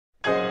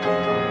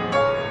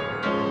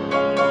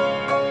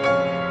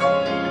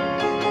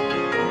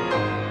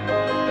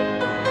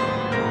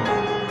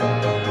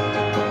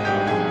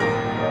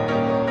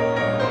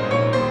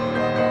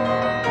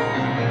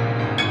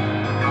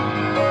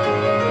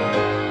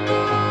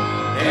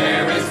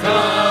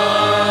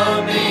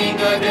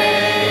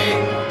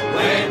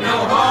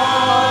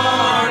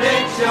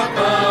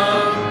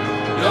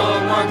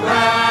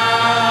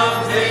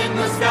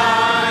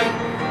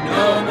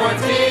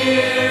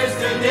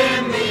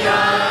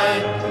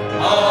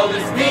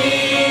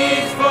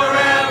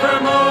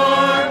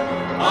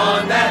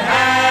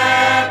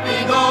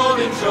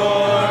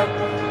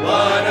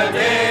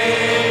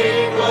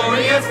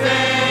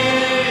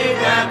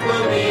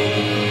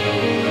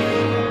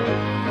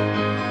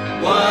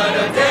What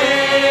a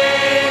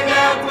day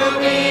that will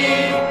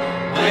be,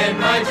 when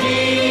my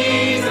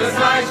Jesus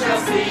I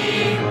shall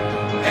see,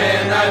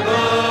 and I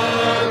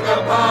look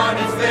upon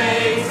his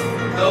face,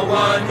 the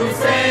one who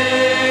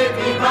saved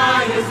me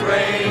by his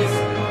grace.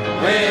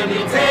 When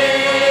he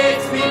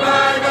takes me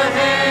by the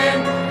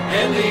hand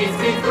and leads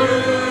me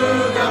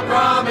through the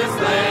promised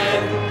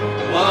land.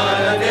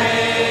 What a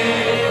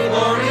day,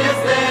 glorious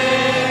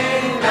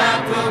day that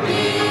will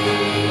be.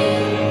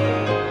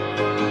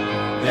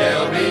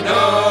 There'll be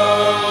no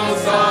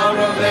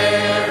sorrow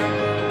there,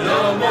 no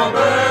more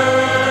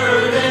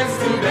burdens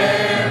to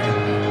bear,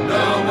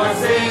 no more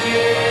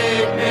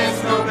sickness,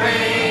 no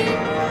pain,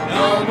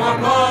 no more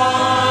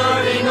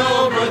parting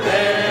over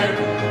there,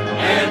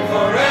 and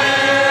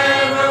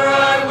forever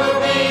I will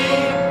be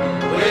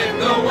with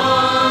the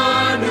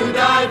one who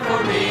died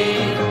for me.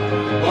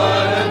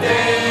 What a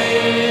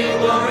day,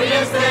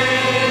 glorious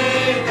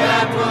day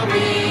that will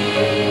be.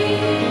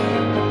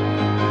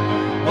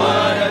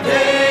 What a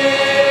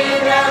day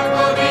that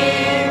will be,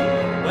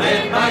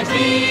 when my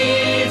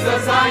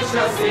Jesus I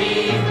shall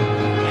see,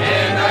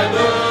 and I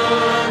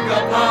look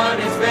upon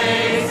his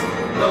face,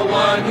 the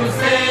one who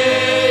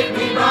saved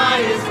me by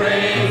his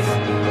grace.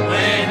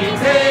 When he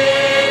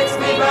takes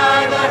me by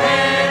the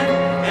hand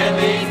and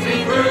leads